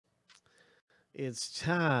It's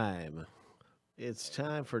time. It's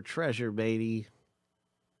time for treasure, baby.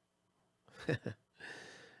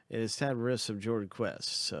 It's time to risk some Jordan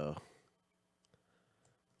Quest. So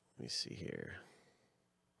let me see here.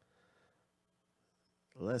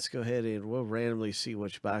 Let's go ahead and we'll randomly see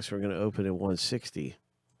which box we're going to open in 160.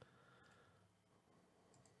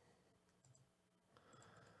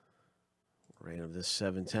 Random this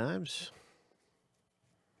 7 times.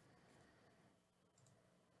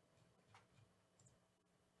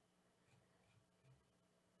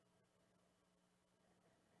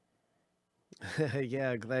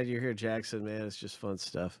 Yeah, glad you're here, Jackson, man. It's just fun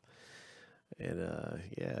stuff. And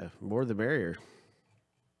yeah, more the merrier.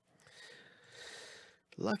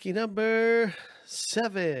 Lucky number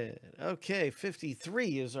 7. Okay,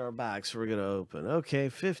 53 is our box we're going to open. Okay,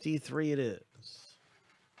 53 it is.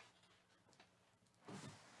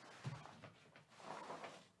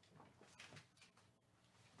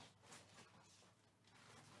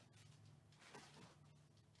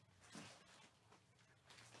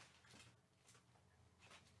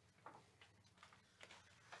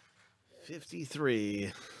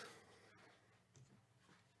 $53.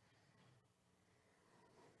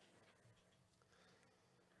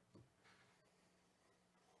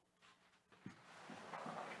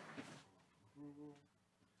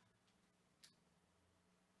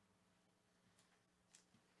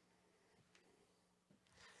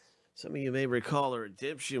 Some of you may recall a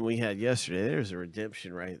redemption we had yesterday. There's a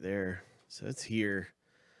redemption right there. So it's here.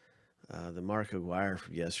 The Mark Aguirre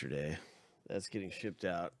from yesterday. That's getting shipped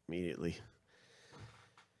out immediately.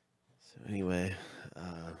 So anyway,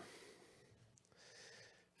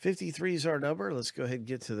 53 is our number. Let's go ahead and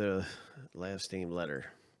get to the last name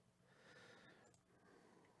letter.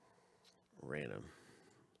 Random.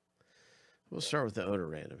 We'll start with the owner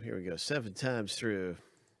random. Here we go. 7 times through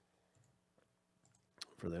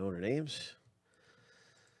for the owner names.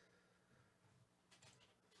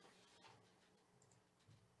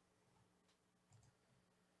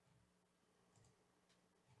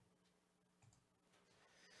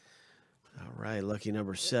 All right, lucky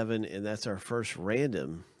number 7, and that's our first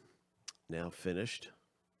random. Now finished.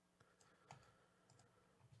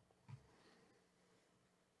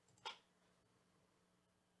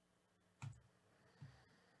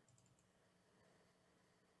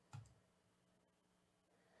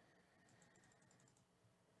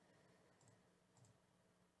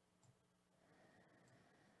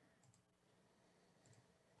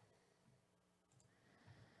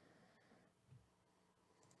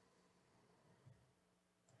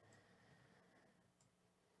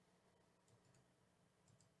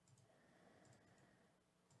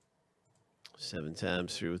 Seven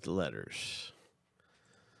times through with the letters.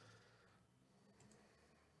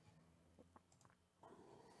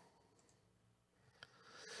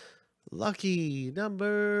 Lucky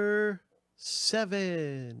number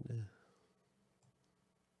 7.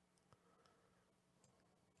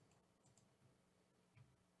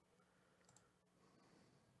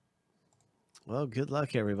 Well, good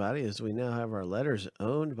luck, everybody, as we now have our letters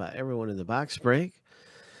owned by everyone in the box break.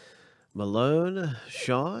 Malone,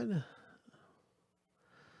 Sean.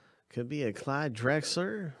 Could be a Clyde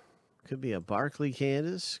Drexler. Could be a Barkley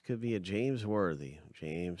Candace. Could be a James Worthy.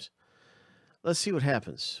 James. Let's see what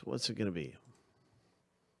happens. What's it going to be?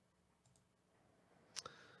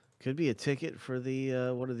 Could be a ticket for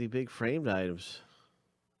the one of the big framed items.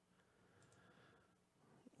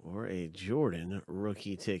 Or a Jordan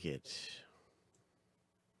rookie ticket.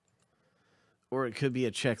 Or it could be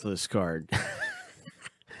a checklist card.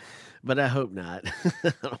 But I hope not.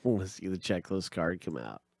 I don't want to see the checklist card come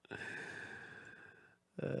out.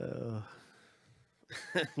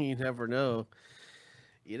 You never know.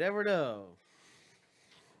 You never know.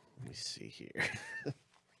 Let me see here.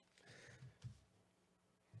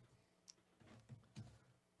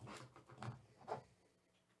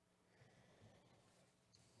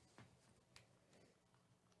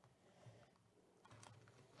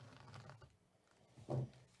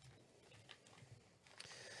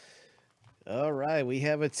 All right, we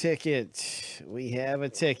have a ticket. We have a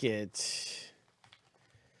ticket.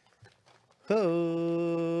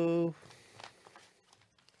 Ho.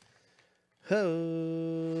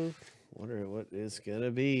 Ho. Wonder what it's going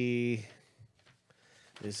to be.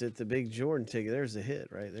 Is it the big Jordan ticket? There's the hit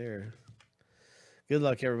right there. Good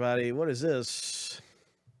luck, everybody. What is this?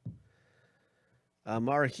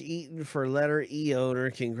 Mark Eaton for letter E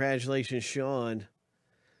owner. Congratulations, Sean.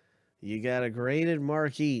 You got a graded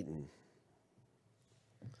Mark Eaton.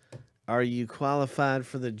 Are you qualified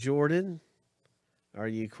for the Jordan? Are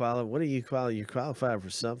you qualified? What are you qualified? You're qualified for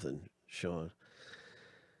something, Sean.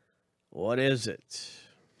 What is it?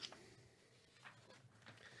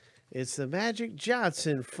 It's the Magic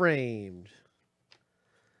Johnson framed.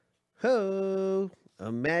 Ho!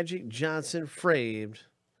 A Magic Johnson framed.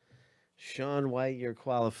 Sean White, you're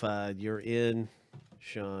qualified. You're in,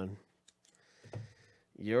 Sean.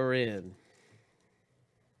 You're in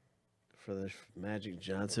for the Magic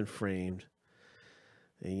Johnson framed.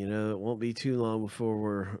 And you know, it won't be too long before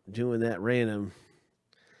we're doing that random.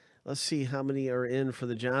 Let's see how many are in for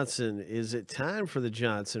the Johnson. Is it time for the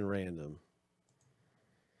Johnson random?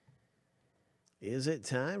 Is it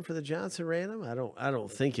time for the Johnson random? I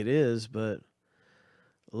don't think it is, but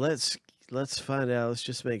let's find out. Let's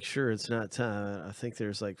just make sure it's not time. I think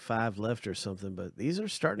there's like 5 left or something, but these are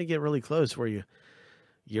starting to get really close where you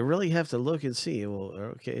really have to look and see. Well,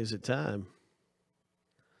 okay, is it time?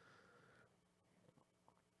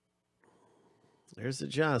 There's the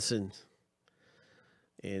Johnson.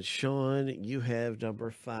 And Sean, you have number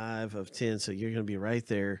 5 of 10, so you're going to be right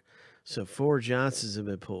there. So 4 Johnsons have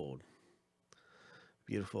been pulled.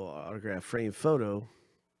 Beautiful autograph frame photo.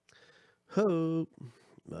 Hope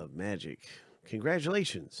of Magic.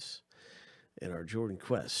 Congratulations. And our Jordan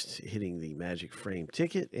Quest hitting the Magic frame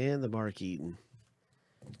ticket and the Mark Eaton.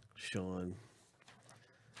 Sean,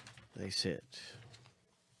 nice hit.